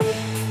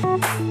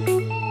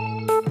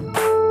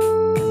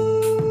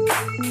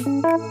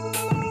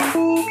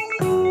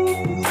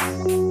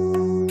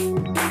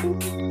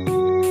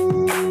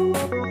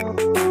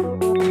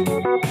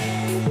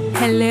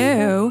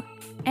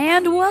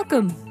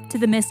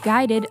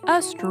Misguided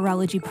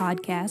Astrology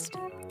Podcast,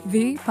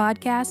 the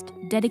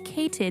podcast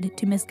dedicated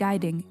to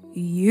misguiding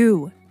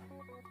you.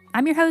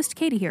 I'm your host,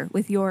 Katie, here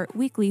with your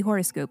weekly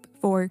horoscope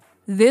for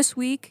this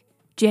week,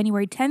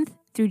 January 10th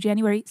through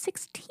January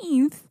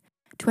 16th,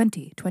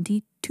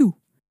 2022.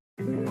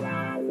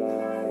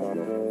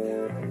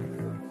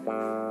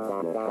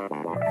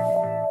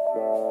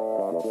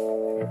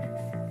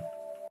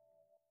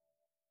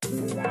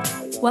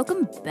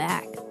 Welcome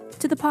back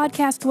to the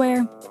podcast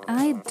where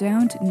I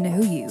don't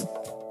know you,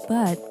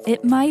 but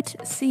it might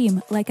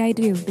seem like I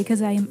do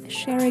because I am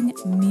sharing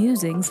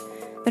musings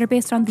that are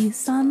based on the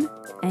sun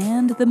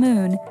and the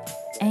moon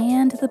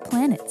and the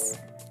planets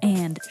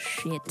and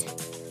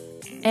shit.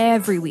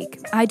 Every week,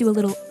 I do a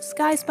little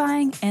sky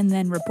spying and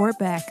then report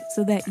back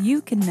so that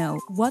you can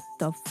know what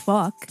the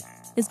fuck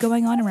is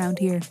going on around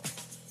here.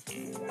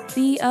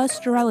 The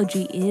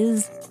astrology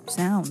is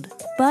sound,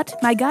 but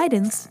my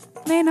guidance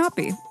may not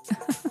be.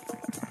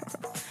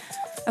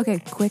 Okay,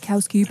 quick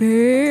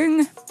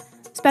housekeeping.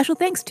 Special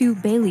thanks to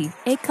Bailey,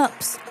 A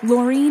Cups,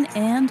 Laureen,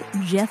 and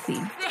Jeffy.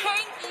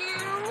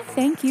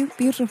 Thank you,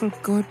 beautiful,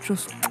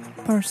 gorgeous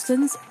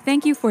persons.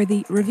 Thank you for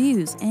the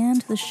reviews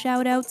and the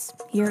shout-outs.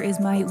 Here is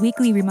my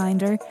weekly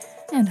reminder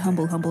and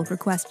humble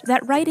request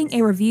that writing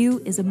a review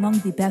is among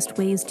the best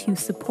ways to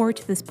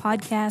support this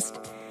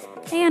podcast,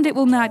 and it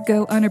will not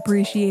go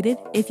unappreciated.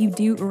 If you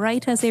do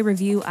write us a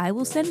review, I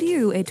will send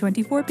you a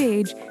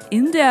 24-page,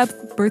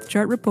 in-depth birth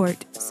chart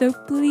report. So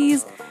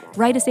please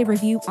write us a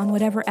review on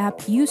whatever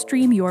app you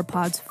stream your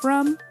pods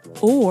from,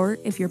 or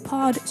if your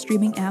pod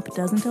streaming app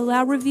doesn't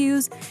allow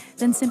reviews,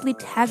 then simply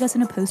tag us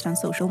in a post on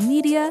social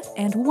media,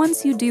 and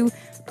once you do,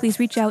 please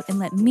reach out and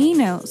let me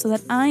know so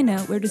that I know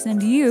where to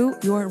send you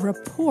your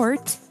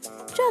report.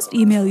 Just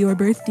email your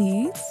birth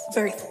dates,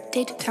 birth,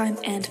 date, time,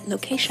 and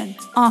location.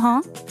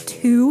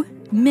 To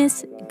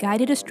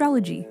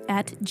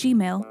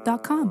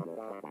misguidedastrology@gmail.com.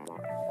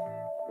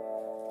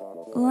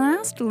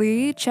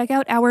 Lastly, check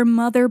out our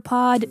mother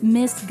pod,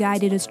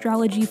 Misguided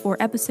Astrology, for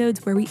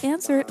episodes where we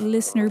answer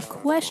listener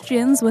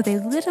questions with a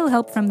little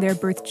help from their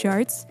birth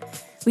charts.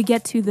 We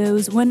get to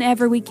those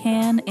whenever we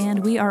can,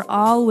 and we are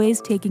always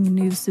taking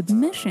new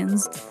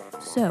submissions.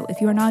 So, if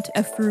you're not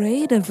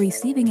afraid of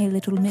receiving a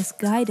little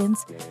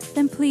misguidance,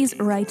 then please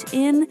write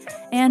in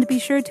and be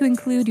sure to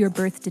include your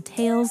birth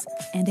details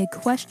and a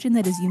question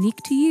that is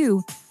unique to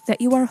you that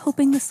you are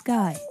hoping the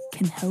sky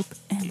can help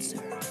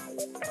answer.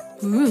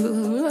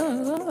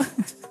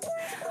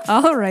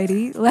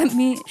 Alrighty, let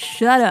me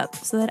shut up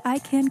so that I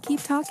can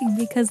keep talking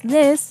because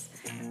this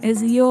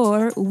is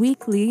your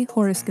weekly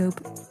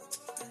horoscope.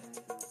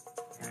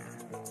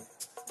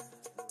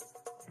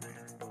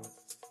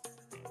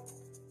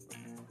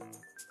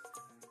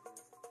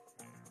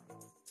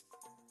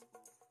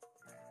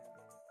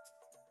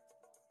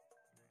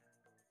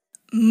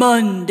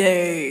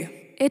 Monday.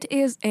 It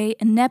is a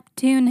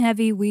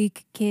Neptune-heavy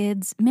week,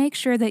 kids. Make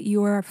sure that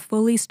you are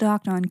fully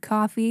stocked on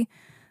coffee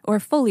or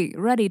fully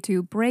ready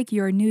to break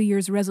your New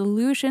Year's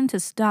resolution to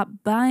stop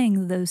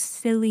buying those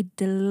silly,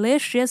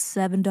 delicious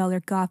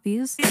 $7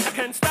 coffees.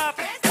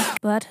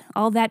 But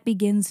all that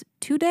begins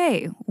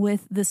today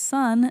with the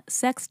Sun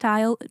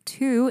sextile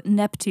to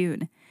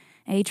Neptune,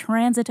 a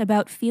transit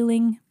about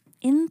feeling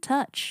in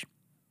touch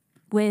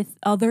with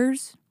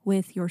others,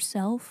 with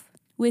yourself,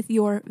 with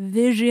your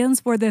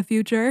visions for the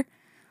future.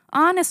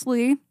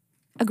 Honestly,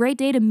 a great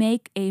day to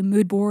make a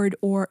mood board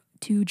or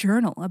to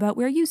journal about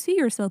where you see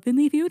yourself in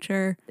the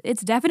future.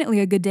 It's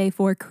definitely a good day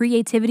for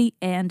creativity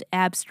and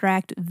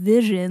abstract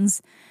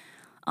visions.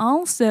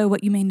 Also,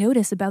 what you may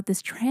notice about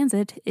this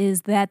transit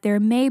is that there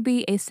may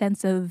be a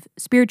sense of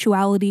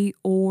spirituality,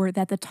 or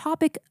that the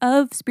topic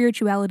of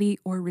spirituality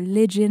or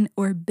religion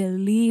or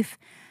belief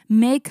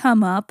may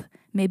come up,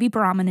 may be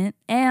prominent,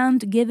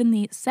 and given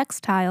the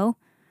sextile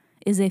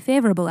is a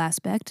favorable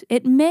aspect,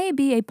 it may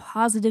be a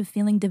positive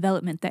feeling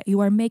development that you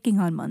are making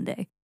on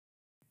Monday.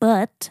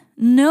 But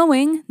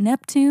knowing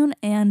Neptune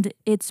and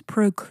its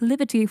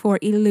proclivity for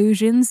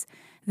illusions,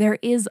 there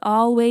is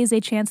always a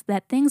chance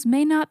that things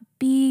may not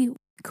be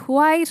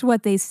quite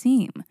what they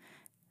seem.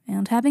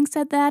 And having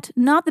said that,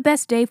 not the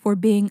best day for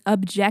being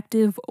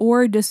objective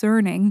or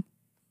discerning.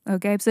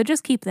 Okay, so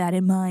just keep that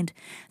in mind.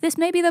 This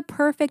may be the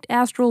perfect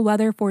astral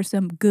weather for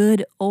some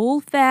good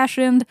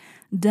old-fashioned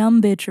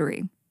dumb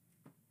bitchery.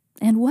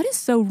 And what is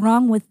so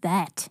wrong with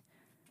that?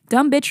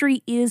 Dumb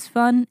bitchery is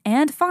fun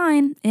and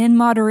fine in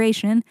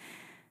moderation.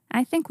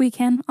 I think we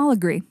can all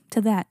agree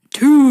to that.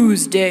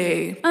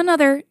 Tuesday.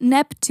 Another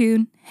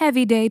Neptune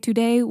heavy day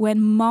today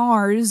when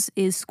Mars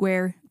is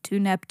square to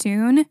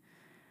Neptune,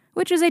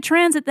 which is a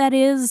transit that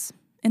is,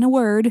 in a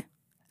word,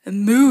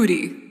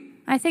 moody.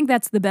 I think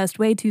that's the best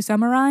way to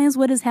summarize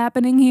what is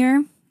happening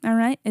here. All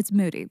right, it's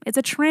moody. It's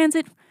a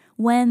transit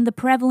when the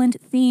prevalent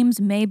themes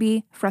may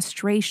be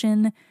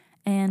frustration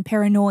and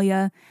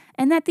paranoia,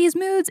 and that these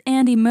moods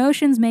and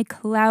emotions may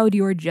cloud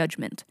your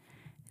judgment.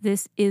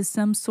 This is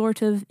some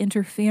sort of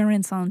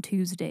interference on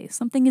Tuesday.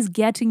 Something is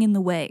getting in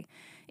the way.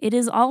 It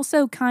is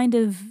also kind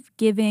of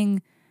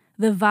giving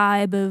the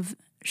vibe of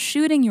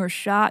shooting your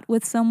shot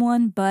with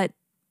someone, but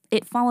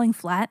it falling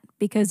flat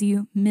because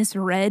you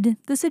misread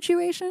the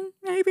situation,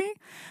 maybe?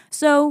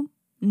 So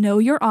know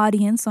your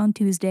audience on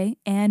Tuesday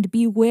and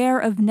beware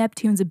of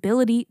Neptune's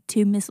ability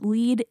to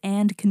mislead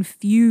and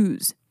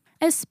confuse,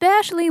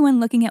 especially when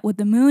looking at what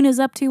the moon is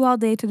up to all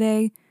day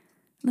today.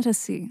 Let us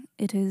see.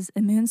 It is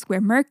a moon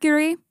square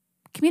Mercury,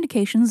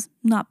 communications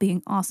not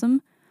being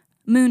awesome,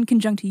 moon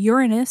conjunct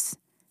Uranus,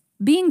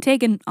 being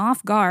taken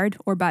off guard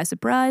or by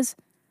surprise,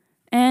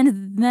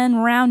 and then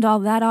round all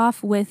that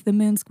off with the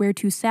moon square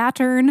to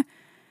Saturn,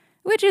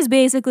 which is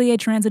basically a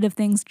transit of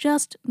things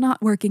just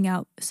not working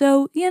out.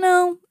 So,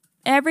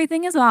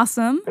 everything is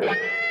awesome.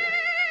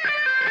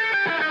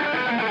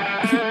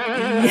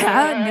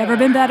 Yeah, never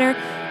been better.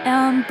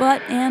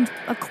 And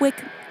a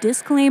quick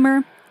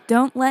disclaimer,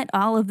 don't let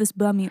all of this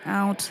bum you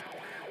out.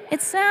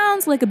 It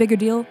sounds like a bigger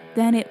deal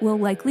than it will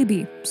likely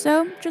be.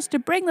 So, just to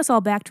bring this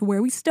all back to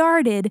where we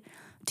started,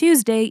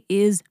 Tuesday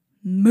is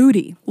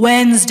moody.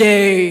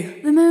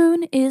 Wednesday. The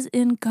moon is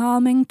in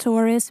calming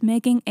Taurus,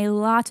 making a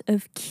lot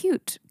of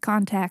cute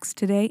contacts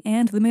today,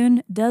 and the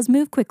moon does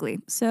move quickly.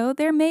 So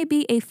there may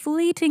be a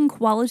fleeting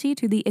quality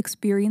to the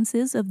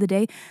experiences of the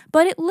day,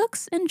 but it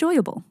looks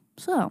enjoyable.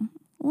 So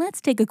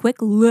let's take a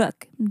quick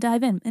look,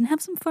 dive in, and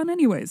have some fun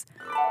anyways.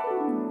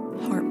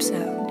 Harp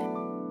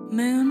sound.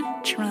 Moon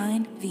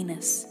trine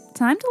Venus.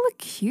 Time to look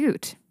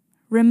cute.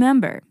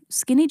 Remember,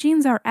 skinny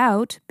jeans are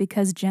out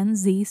because Gen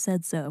Z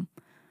said so.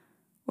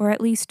 Or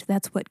at least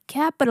that's what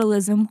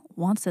capitalism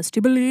wants us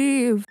to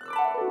believe.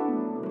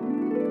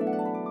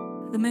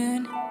 The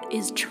moon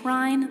is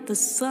trine the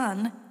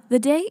sun. The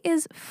day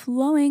is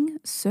flowing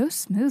so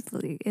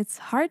smoothly, it's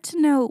hard to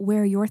know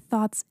where your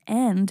thoughts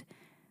end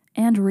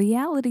and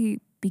reality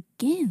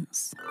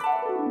begins.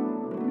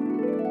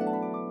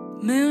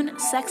 Moon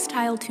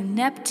sextile to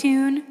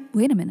Neptune.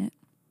 Wait a minute.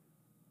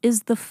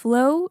 Is the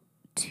flow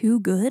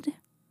too good?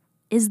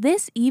 Is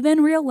this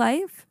even real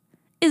life?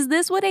 Is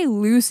this what a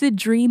lucid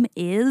dream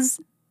is?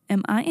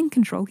 Am I in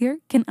control here?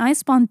 Can I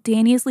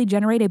spontaneously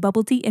generate a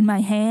bubble tea in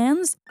my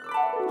hands?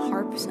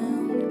 Harp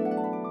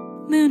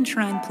sound. Moon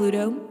trine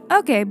Pluto.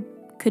 Okay,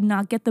 could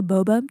not get the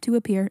boba to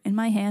appear in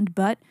my hand,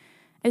 but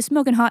a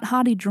smoking hot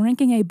hottie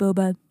drinking a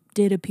boba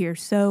did appear.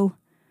 So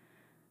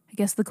I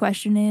guess the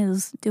question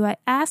is, do I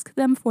ask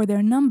them for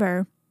their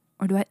number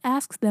or do I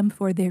ask them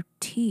for their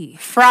tea?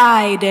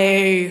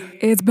 Friday.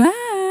 It's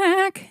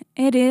back.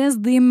 It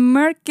is the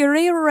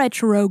Mercury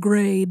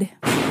retrograde.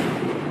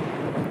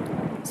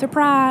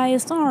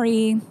 Surprise,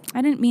 sorry.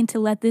 I didn't mean to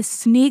let this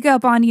sneak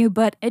up on you,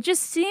 but it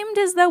just seemed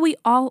as though we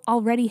all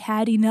already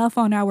had enough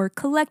on our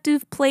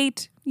collective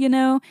plate,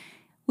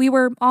 We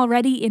were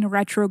already in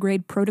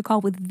retrograde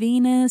protocol with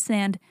Venus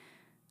and...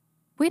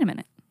 Wait a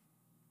minute.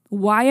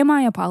 Why am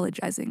I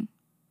apologizing?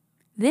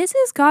 This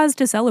is cause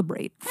to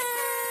celebrate.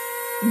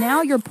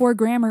 Now your poor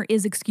grammar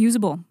is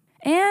excusable.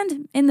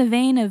 And in the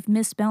vein of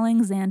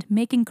misspellings and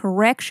making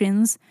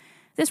corrections,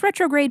 this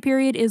retrograde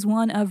period is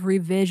one of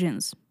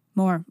revisions,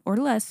 more or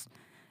less,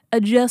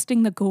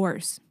 adjusting the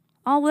course.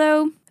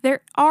 Although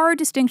there are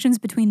distinctions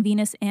between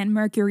Venus and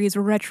Mercury's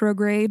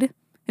retrograde.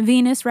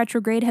 Venus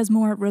retrograde has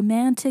more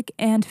romantic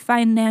and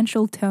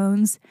financial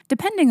tones,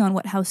 depending on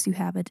what house you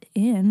have it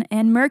in,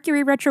 and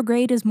Mercury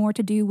retrograde is more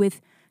to do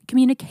with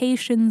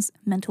communications,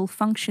 mental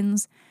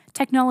functions,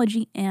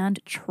 technology, and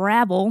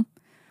travel.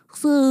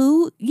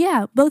 So,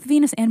 yeah, both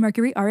Venus and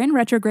Mercury are in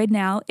retrograde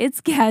now.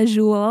 It's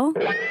casual.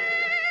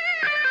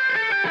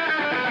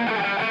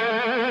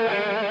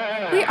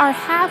 We are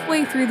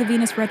halfway through the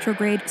Venus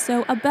retrograde,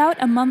 so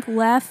about a month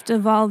left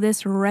of all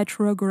this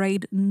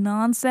retrograde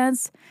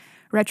nonsense.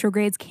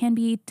 Retrogrades can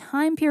be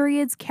time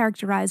periods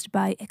characterized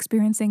by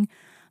experiencing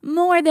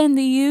more than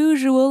the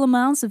usual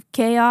amounts of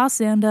chaos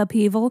and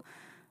upheaval,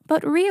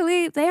 but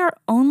really, they are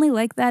only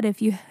like that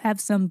if you have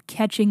some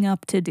catching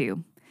up to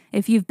do.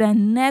 If you've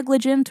been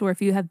negligent or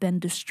if you have been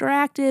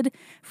distracted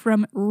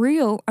from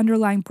real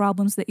underlying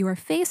problems that you are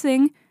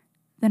facing,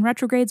 then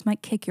retrogrades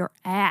might kick your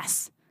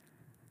ass.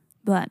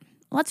 But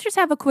let's just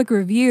have a quick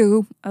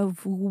review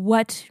of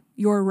what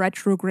your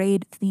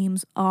retrograde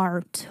themes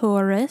are.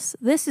 Taurus,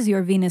 this is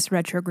your Venus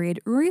retrograde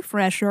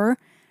refresher.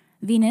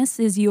 Venus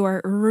is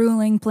your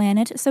ruling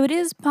planet, so it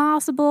is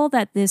possible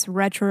that this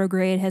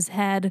retrograde has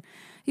had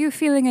you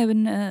feeling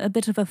in a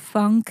bit of a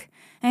funk,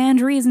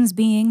 and reasons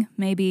being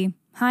maybe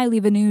highly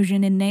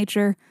Venusian in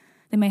nature.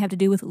 They may have to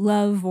do with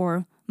love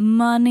or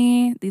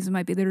money. These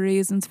might be the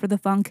reasons for the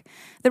funk.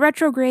 The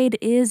retrograde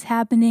is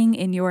happening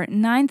in your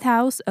 9th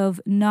house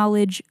of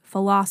knowledge,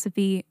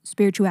 philosophy,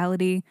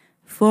 spirituality,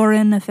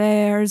 foreign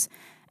affairs,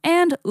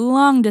 and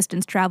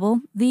long-distance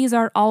travel. These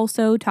are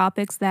also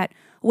topics that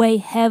weigh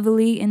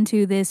heavily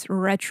into this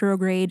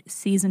retrograde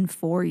season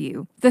for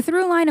you. The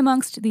through line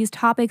amongst these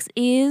topics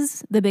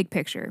is the big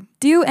picture.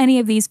 Do any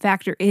of these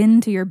factor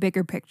into your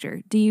bigger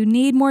picture? Do you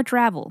need more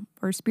travel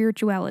or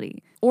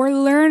spirituality or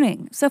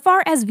learning? So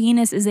far as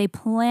Venus is a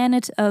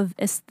planet of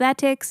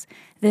aesthetics,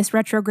 this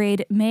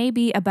retrograde may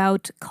be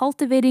about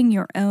cultivating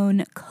your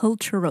own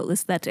cultural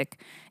aesthetic,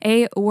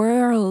 a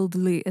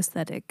worldly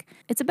aesthetic.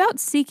 It's about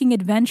seeking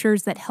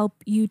adventures that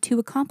help you to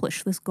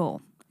accomplish this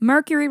goal.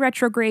 Mercury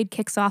retrograde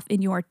kicks off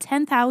in your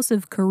 10th house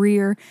of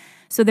career,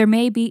 so there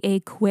may be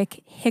a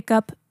quick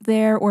hiccup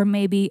there or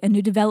maybe a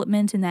new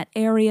development in that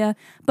area,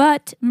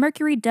 but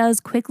Mercury does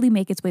quickly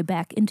make its way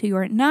back into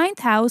your 9th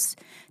house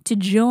to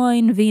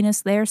join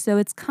Venus there, so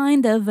it's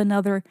kind of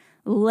another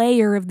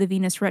layer of the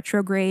Venus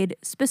retrograde,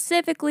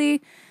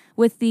 specifically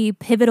with the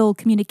pivotal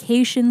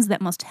communications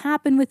that must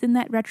happen within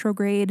that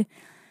retrograde.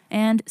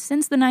 And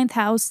since the 9th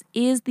house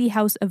is the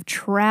house of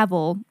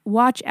travel,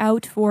 watch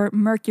out for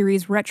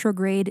Mercury's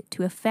retrograde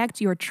to affect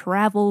your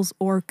travels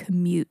or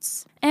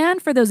commutes.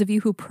 And for those of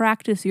you who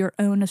practice your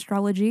own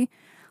astrology,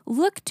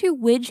 look to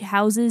which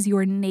houses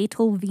your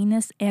natal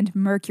Venus and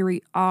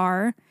Mercury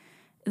are.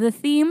 The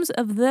themes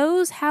of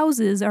those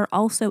houses are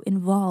also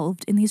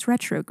involved in these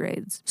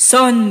retrogrades.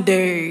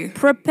 Sunday.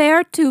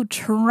 Prepare to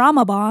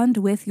trauma bond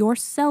with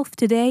yourself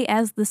today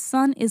as the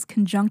Sun is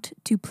conjunct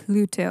to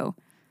Pluto.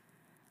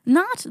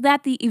 Not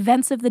that the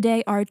events of the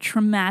day are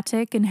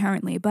traumatic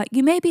inherently, but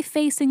you may be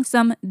facing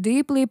some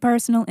deeply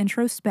personal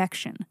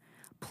introspection.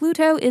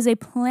 Pluto is a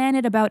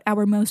planet about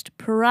our most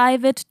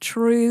private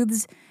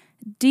truths,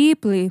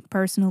 deeply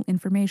personal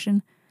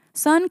information.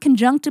 Sun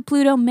conjunct to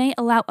Pluto may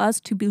allow us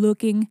to be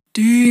looking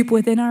deep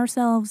within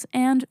ourselves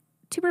and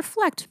to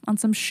reflect on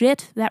some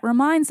shit that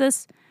reminds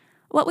us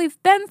what we've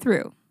been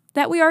through,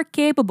 that we are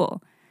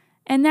capable,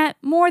 and that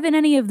more than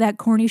any of that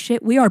corny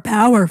shit, we are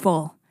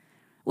powerful.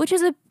 Which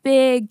is a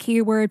big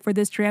keyword for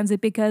this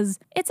transit because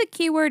it's a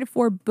keyword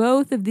for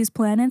both of these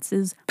planets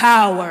is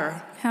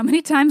power. How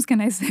many times can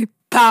I say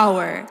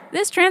power?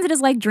 This transit is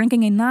like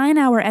drinking a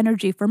 9-hour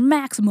energy for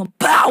maximum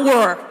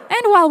power.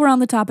 And while we're on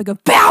the topic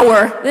of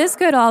power, this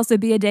could also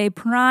be a day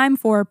prime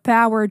for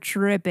power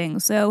tripping.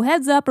 So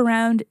heads up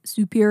around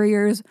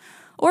superiors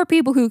or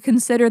people who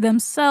consider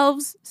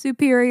themselves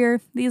superior.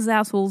 These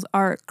assholes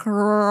are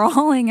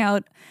crawling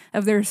out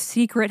of their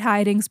secret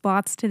hiding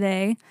spots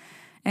today.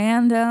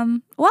 And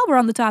while we're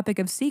on the topic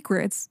of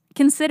secrets,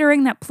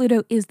 considering that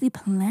Pluto is the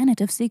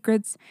planet of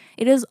secrets,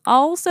 it is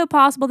also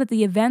possible that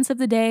the events of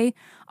the day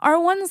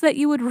are ones that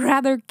you would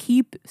rather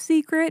keep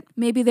secret.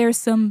 Maybe there's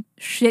some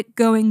shit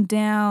going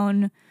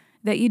down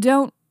that you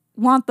don't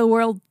want the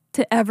world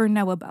to ever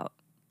know about.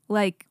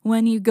 Like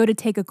when you go to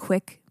take a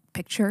quick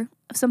picture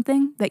of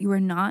something that you are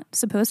not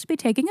supposed to be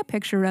taking a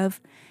picture of,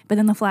 but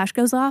then the flash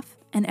goes off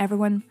and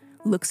everyone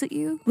looks at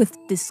you with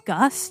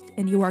disgust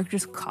and you are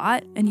just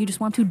caught and you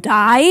just want to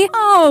die.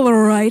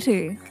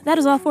 Alrighty. That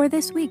is all for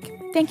this week.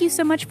 Thank you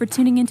so much for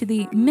tuning into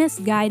the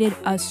Misguided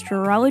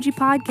Astrology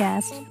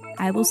Podcast.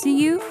 I will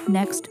see you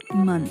next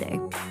Monday.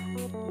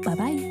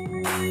 Bye-bye.